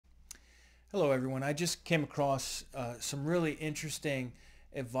Hello, everyone. I just came across some really interesting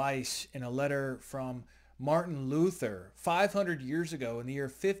advice in a letter from Martin Luther 500 years ago in the year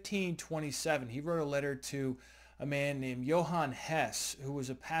 1527. He wrote a letter to a man named Johann Hess, who was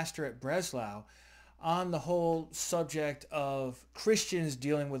a pastor at Breslau, on the whole subject of Christians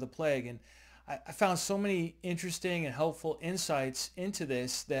dealing with a plague. And I found so many interesting and helpful insights into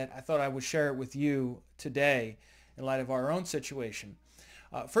this that I thought I would share it with you today in light of our own situation.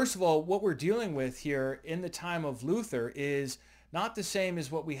 First of all, what we're dealing with here in the time of Luther is not the same as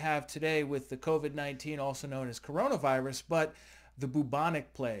what we have today with the COVID-19, also known as coronavirus, but the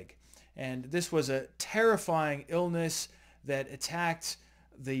bubonic plague. And this was a terrifying illness that attacked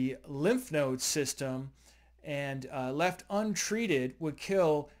the lymph node system and left untreated would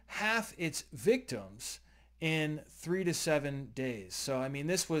kill half its victims in 3 to 7 days. So, I mean,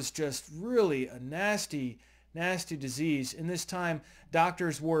 this was just really a nasty disease. In this time,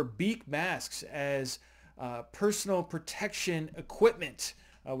 doctors wore beak masks as personal protection equipment.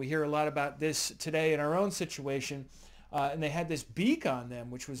 We hear a lot about this today in our own situation. And they had this beak on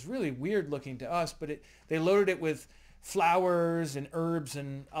them, which was really weird looking to us, but they loaded it with flowers and herbs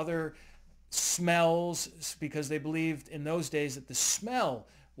and other smells because they believed in those days that the smell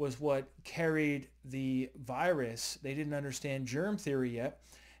was what carried the virus. They didn't understand germ theory yet.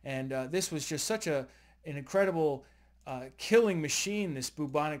 And this was just such an incredible killing machine, this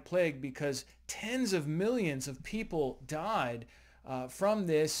bubonic plague, because tens of millions of people died from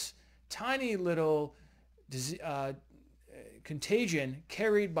this tiny little contagion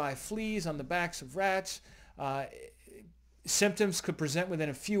carried by fleas on the backs of rats. Symptoms could present within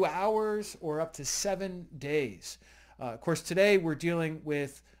a few hours or up to 7 days. Of course, today we're dealing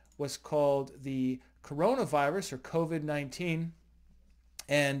with what's called the coronavirus or COVID-19,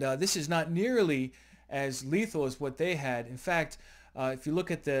 and this is not nearly as lethal as what they had. In fact, if you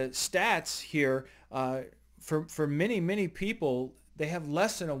look at the stats here, for many people, they have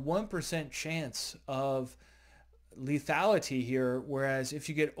less than a 1% chance of lethality here, whereas if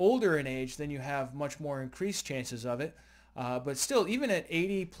you get older in age, then you have much more increased chances of it. But still, even at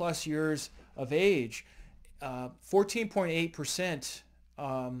 80 plus years of age, 14.8%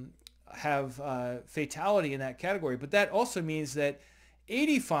 have fatality in that category. But that also means that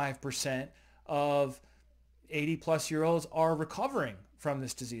 85% of 80 plus year olds are recovering from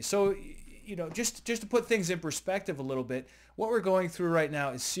this disease. So, you know, just to put things in perspective a little bit, what we're going through right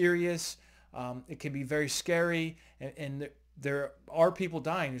now is serious. It can be very scary, and there are people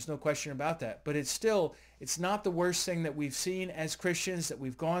dying. There's no question about that. But it's not the worst thing that we've seen as Christians, that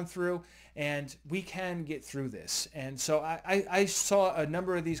we've gone through, and we can get through this. And so I saw a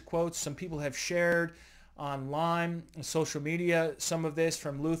number of these quotes. Some people have shared online, on social media, some of this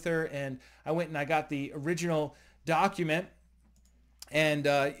from Luther, and I went and I got the original document, and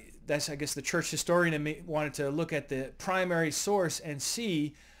that's, I guess, the church historian in me wanted to look at the primary source and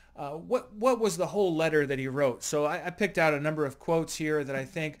see what was the whole letter that he wrote. So I picked out a number of quotes here that I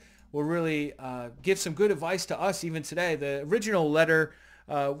think will really give some good advice to us even today. The original letter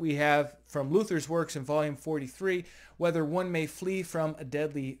we have from Luther's works in volume 43, Whether One May Flee from a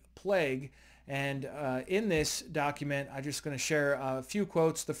Deadly Plague. And in this document, I'm just going to share a few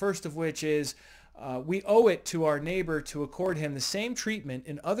quotes, the first of which is, we owe it to our neighbor to accord him the same treatment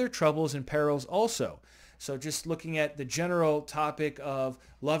in other troubles and perils also. So just looking at the general topic of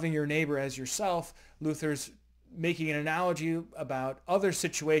loving your neighbor as yourself, Luther's making an analogy about other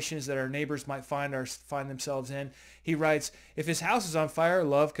situations that our neighbors might find themselves in. He writes, if his house is on fire,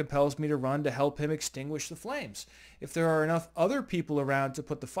 love compels me to run to help him extinguish the flames. If there are enough other people around to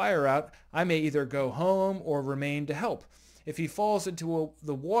put the fire out, I may either go home or remain to help. If he falls into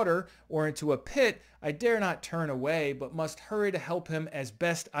the water or into a pit, I dare not turn away, but must hurry to help him as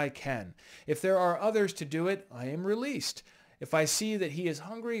best I can. If there are others to do it, I am released. If I see that he is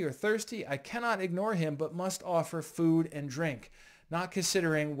hungry or thirsty, I cannot ignore him, but must offer food and drink, not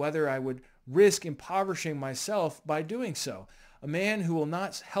considering whether I would risk impoverishing myself by doing so. A man who will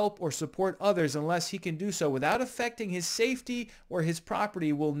not help or support others unless he can do so without affecting his safety or his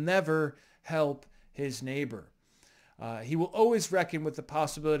property will never help his neighbor. He will always reckon with the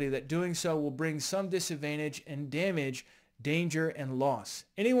possibility that doing so will bring some disadvantage and damage, danger, and loss.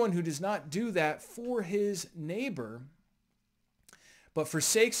 Anyone who does not do that for his neighbor, but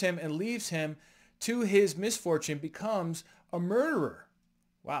forsakes him and leaves him to his misfortune, becomes a murderer.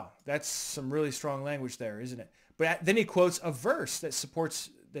 Wow, that's some really strong language there, isn't it? But then he quotes a verse that supports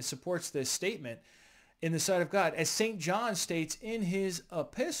this statement. In the sight of God, as St. John states in his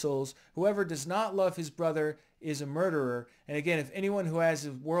epistles, whoever does not love his brother is a murderer. And again, if anyone who has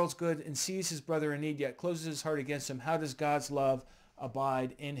the world's good and sees his brother in need yet closes his heart against him, how does God's love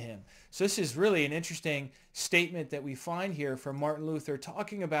abide in him. So this is really an interesting statement that we find here from Martin Luther,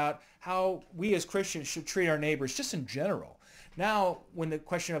 talking about how we as Christians should treat our neighbors just in general. Now, when the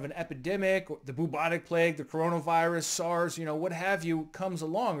question of an epidemic, the bubonic plague, the coronavirus, SARS, what have you, comes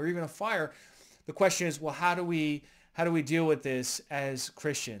along, or even a fire, the question is, well, how do we deal with this as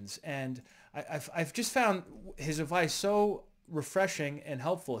Christians? And I've just found his advice so refreshing and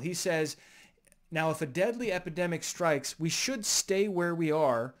helpful. He says, now, if a deadly epidemic strikes, we should stay where we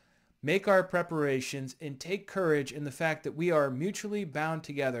are, make our preparations, and take courage in the fact that we are mutually bound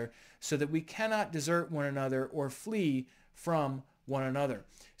together so that we cannot desert one another or flee from one another.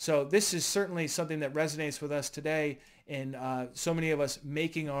 So this is certainly something that resonates with us today, in so many of us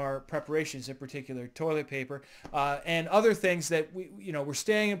making our preparations, in particular toilet paper, and other things that we're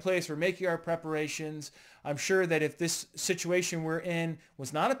staying in place, we're making our preparations. I'm sure that if this situation we're in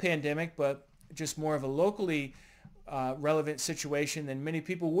was not a pandemic, but just more of a locally relevant situation, then many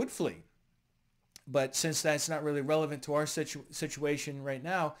people would flee. But since that's not really relevant to our situation right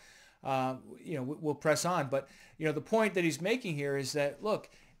now, we'll press on. But the point that he's making here is that, look,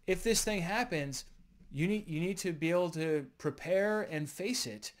 if this thing happens, you need to be able to prepare and face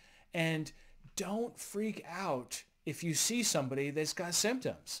it, and don't freak out if you see somebody that's got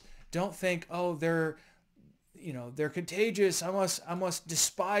symptoms. Don't think, oh, they're contagious, I must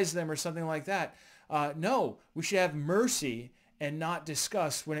despise them or something like that. No, we should have mercy and not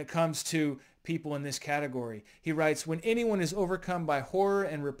disgust when it comes to people in this category. He writes, when anyone is overcome by horror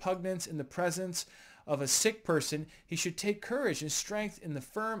and repugnance in the presence of a sick person, he should take courage and strength in the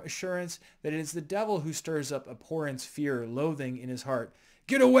firm assurance that it is the devil who stirs up abhorrence, fear, loathing in his heart.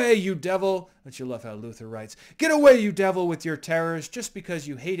 Get away, you devil. Don't you love how Luther writes? Get away, you devil, with your terrors. Just because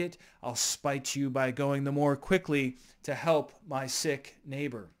you hate it, I'll spite you by going the more quickly to help my sick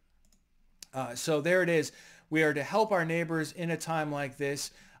neighbor. So there it is. We are to help our neighbors in a time like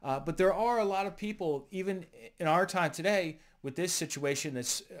this. But there are a lot of people, even in our time today, with this situation that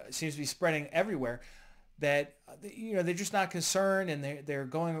seems to be spreading everywhere, that they're just not concerned, and they're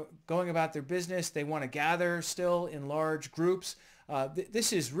going about their business. They want to gather still in large groups.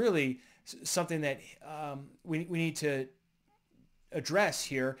 This is really something that we need to address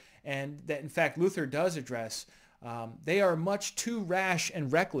here, and that in fact Luther does address. They are much too rash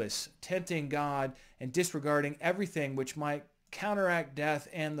and reckless, tempting God and disregarding everything which might counteract death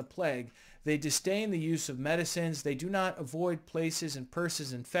and the plague. They disdain the use of medicines. They do not avoid places and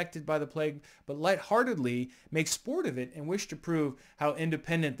persons infected by the plague, but lightheartedly make sport of it and wish to prove how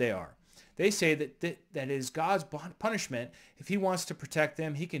independent they are. They say that is God's punishment. If he wants to protect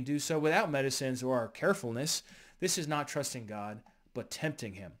them, he can do so without medicines or our carefulness. This is not trusting God, but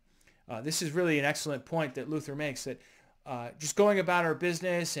tempting him. This is really an excellent point that Luther makes, that just going about our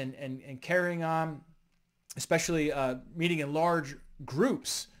business and carrying on, especially meeting in large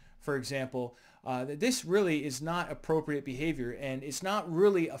groups, for example, that this really is not appropriate behavior, and it's not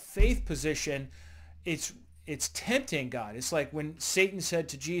really a faith position. It's tempting God. It's like when Satan said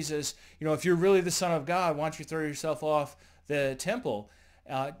to Jesus, if you're really the Son of God, why don't you throw yourself off the temple?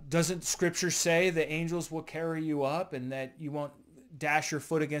 Doesn't Scripture say the angels will carry you up and that you won't dash your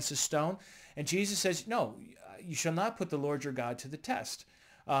foot against a stone? And Jesus says, no, you shall not put the Lord your God to the test.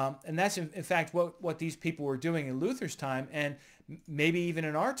 And that's in fact what these people were doing in Luther's time, and maybe even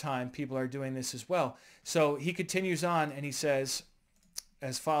in our time people are doing this as well. So he continues on and he says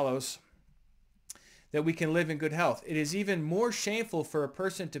as follows, that we can live in good health. It is even more shameful for a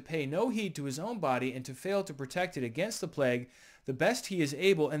person to pay no heed to his own body and to fail to protect it against the plague the best he is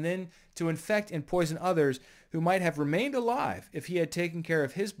able, and then to infect and poison others who might have remained alive if he had taken care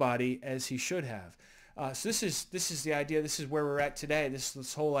of his body as he should have. So this is the idea. This is where we're at today.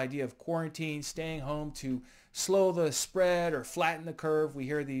 This whole idea of quarantine, staying home to slow the spread or flatten the curve. We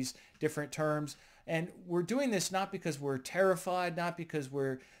hear these different terms, and we're doing this not because we're terrified, not because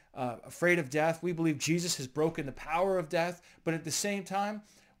we're afraid of death. We believe Jesus has broken the power of death, but at the same time,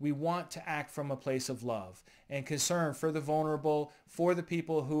 we want to act from a place of love and concern for the vulnerable, for the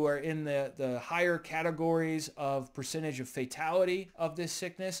people who are in the higher categories of percentage of fatality of this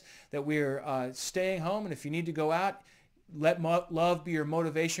sickness, that we're staying home. And if you need to go out, let love be your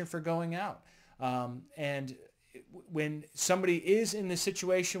motivation for going out. And when somebody is in the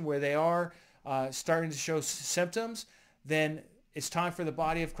situation where they are starting to show symptoms, then it's time for the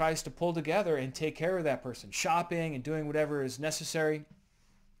body of Christ to pull together and take care of that person, shopping and doing whatever is necessary.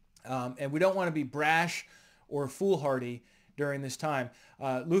 And we don't want to be brash or foolhardy during this time.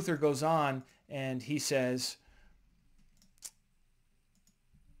 Luther goes on and he says,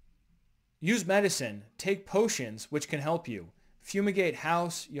 use medicine, take potions which can help you. Fumigate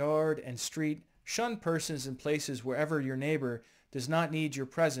house, yard, and street. Shun persons and places wherever your neighbor does not need your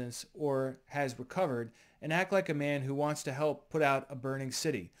presence or has recovered, and act like a man who wants to help put out a burning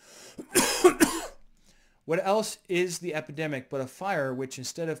city. What else is the epidemic but a fire which,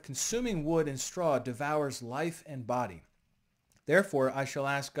 instead of consuming wood and straw, devours life and body? Therefore I shall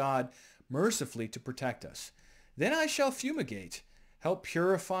ask God mercifully to protect us. Then I shall fumigate, help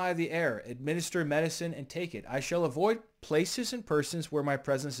purify the air, administer medicine, and take it. I shall avoid places and persons where my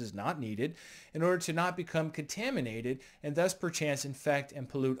presence is not needed, in order to not become contaminated and thus perchance infect and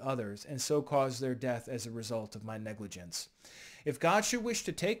pollute others, and so cause their death as a result of my negligence. If God should wish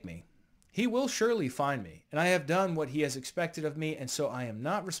to take me, he will surely find me, and I have done what he has expected of me, and so I am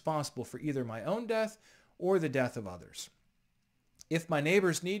not responsible for either my own death or the death of others. If my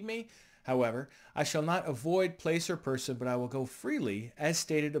neighbors need me, however, I shall not avoid place or person, but I will go freely, as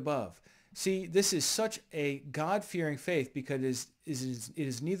stated above. See, this is such a God-fearing faith because it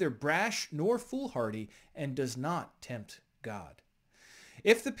is neither brash nor foolhardy and does not tempt God.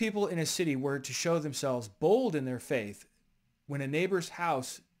 If the people in a city were to show themselves bold in their faith when a neighbor's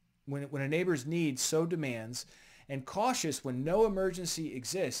house, when a neighbor's need so demands, and cautious when no emergency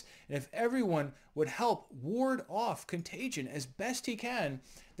exists, and if everyone would help ward off contagion as best he can,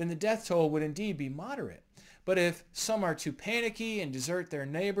 then the death toll would indeed be moderate. But if some are too panicky and desert their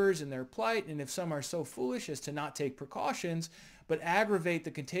neighbors in their plight, and if some are so foolish as to not take precautions, but aggravate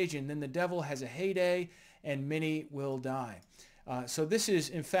the contagion, then the devil has a heyday and many will die. So this is,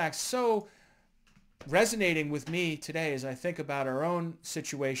 in fact, so resonating with me today as I think about our own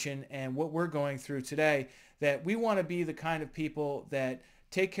situation and what we're going through today, that we want to be the kind of people that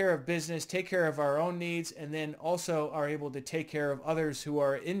take care of business, take care of our own needs, and then also are able to take care of others who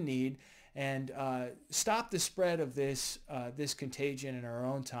are in need and stop the spread of this contagion in our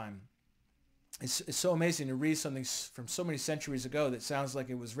own time. It's so amazing to read something from so many centuries ago that sounds like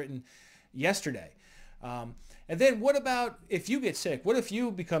it was written yesterday. And then what about if you get sick? What if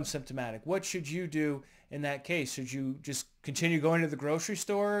you become symptomatic? What should you do in that case? Should you just continue going to the grocery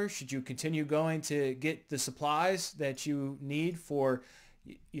store? Should you continue going to get the supplies that you need for,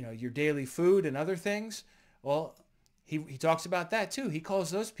 your daily food and other things? Well, he talks about that too. He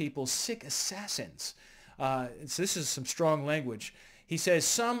calls those people sick assassins. So this is some strong language. He says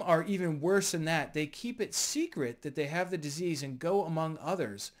some are even worse than that. They keep it secret that they have the disease and go among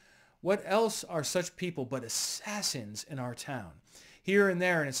others. What else are such people but assassins in our town? Here and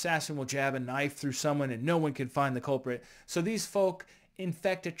there, an assassin will jab a knife through someone and no one can find the culprit. So these folk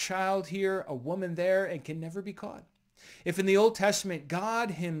infect a child here, a woman there, and can never be caught. If in the Old Testament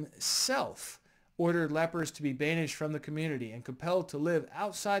God himself ordered lepers to be banished from the community and compelled to live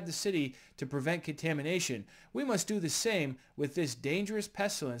outside the city to prevent contamination, we must do the same with this dangerous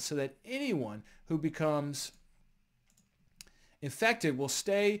pestilence so that anyone who becomes infected will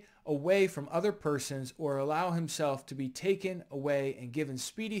stay away from other persons or allow himself to be taken away and given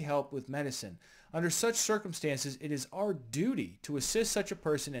speedy help with medicine. Under such circumstances, it is our duty to assist such a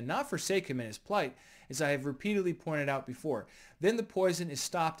person and not forsake him in his plight, as I have repeatedly pointed out before. Then the poison is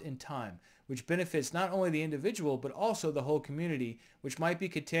stopped in time, which benefits not only the individual but also the whole community, which might be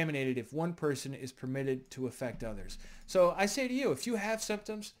contaminated if one person is permitted to affect others. So I say to you, if you have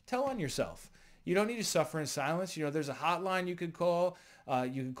symptoms, tell on yourself. You don't need to suffer in silence. There's a hotline you could call.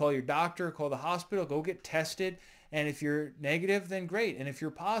 You can call your doctor, call the hospital, go get tested. And if you're negative, then great. And if you're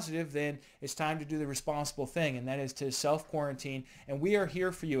positive, then it's time to do the responsible thing, and that is to self-quarantine. And we are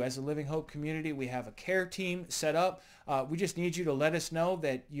here for you as a Living Hope community. We have a care team set up. We just need you to let us know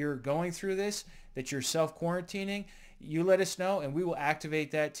that you're going through this, that you're self-quarantining. You let us know, and we will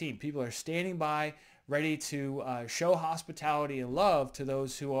activate that team. People are standing by, ready to show hospitality and love to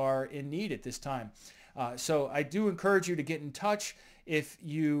those who are in need at this time. So I do encourage you to get in touch if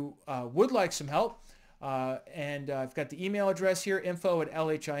you would like some help. And I've got the email address here,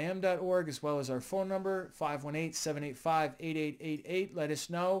 info@lhim.org, as well as our phone number, 518-785-8888. Let us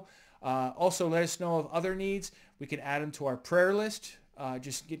know. Also, let us know of other needs. We can add them to our prayer list.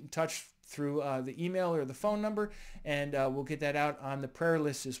 Just get in touch through the email or the phone number, and we'll get that out on the prayer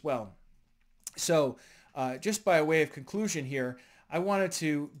list as well. So just by way of conclusion here, I wanted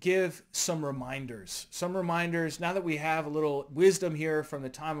to give some reminders. Now that we have a little wisdom here from the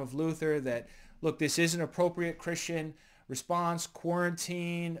time of Luther that, look, this is an appropriate Christian response,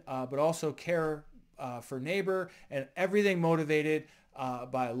 quarantine, but also care for neighbor, and everything motivated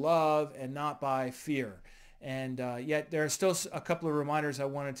by love and not by fear. And yet there are still a couple of reminders I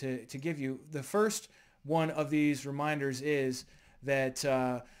wanted to give you. The first one of these reminders is that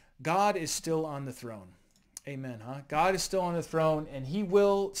God is still on the throne. Amen, huh? God is still on the throne, and he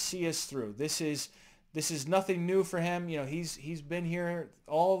will see us through. This is This is nothing new for him. You know, he's been here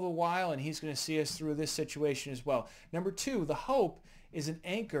all the while, and he's going to see us through this situation as well. Number two, the hope is an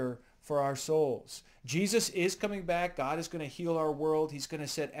anchor for our souls. Jesus is coming back. God is going to heal our world. He's going to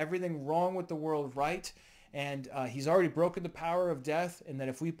set everything wrong with the world right. And he's already broken the power of death, and that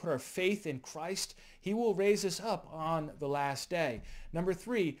if we put our faith in Christ, he will raise us up on the last day. Number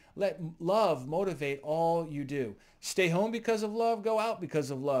three, let love motivate all you do. Stay home because of love. Go out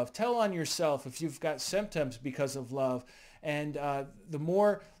because of love. Tell on yourself if you've got symptoms because of love. And the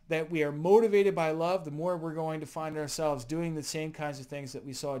more that we are motivated by love, the more we're going to find ourselves doing the same kinds of things that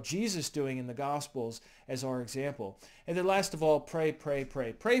we saw Jesus doing in the Gospels as our example. And then last of all, pray, pray,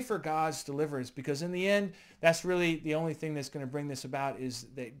 pray. Pray for God's deliverance, because in the end, that's really the only thing that's going to bring this about, is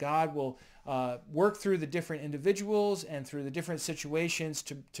that God will work through the different individuals and through the different situations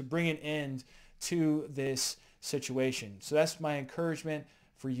to bring an end to this situation. So that's my encouragement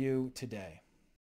for you today.